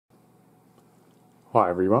Hi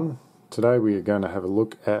everyone, today we are going to have a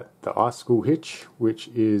look at the Icicle Hitch, which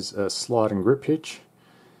is a slide and grip hitch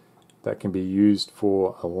that can be used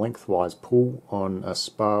for a lengthwise pull on a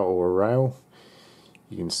spar or a rail.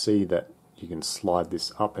 You can see that you can slide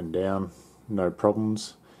this up and down, no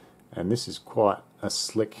problems, and this is quite a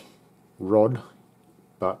slick rod,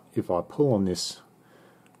 but if I pull on this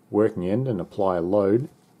working end and apply a load,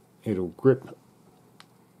 it'll grip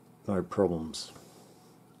no problems.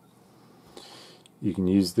 You can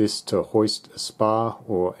use this to hoist a spar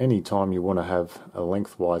or any time you want to have a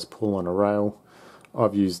lengthwise pull on a rail.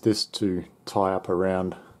 I've used this to tie up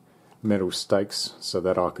around metal stakes so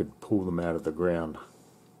that I could pull them out of the ground.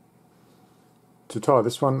 To tie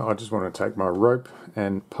this one, I just want to take my rope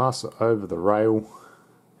and pass it over the rail,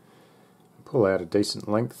 pull out a decent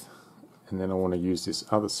length, and then I want to use this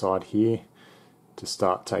other side here to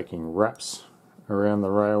start taking wraps around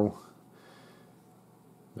the rail.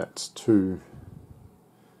 That's 2,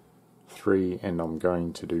 3, and I'm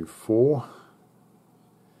going to do 4,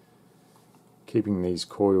 keeping these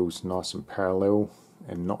coils nice and parallel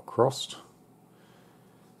and not crossed.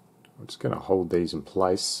 I'm just going to hold these in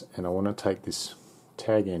place, and I want to take this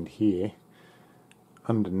tag end here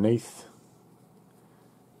underneath,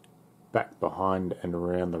 back behind and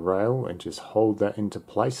around the rail, and just hold that into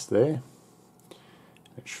place there.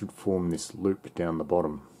 It should form this loop down the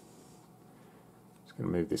bottom. Just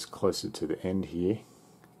going to move this closer to the end here.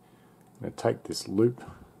 I'm going to take this loop,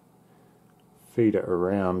 feed it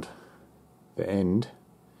around the end,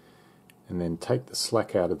 and then take the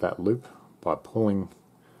slack out of that loop by pulling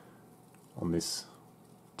on this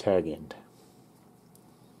tag end.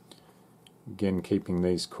 Again, keeping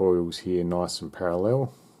these coils here nice and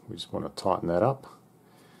parallel. We just want to tighten that up,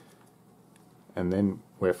 and then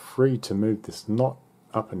we're free to move this knot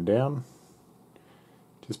up and down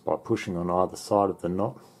just by pushing on either side of the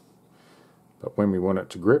knot. But when we want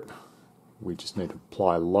it to grip, we just need to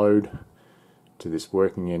apply a load to this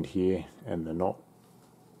working end here, and the knot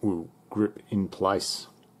will grip in place.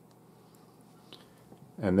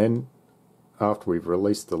 And then after we've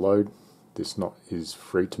released the load, this knot is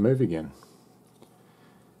free to move again.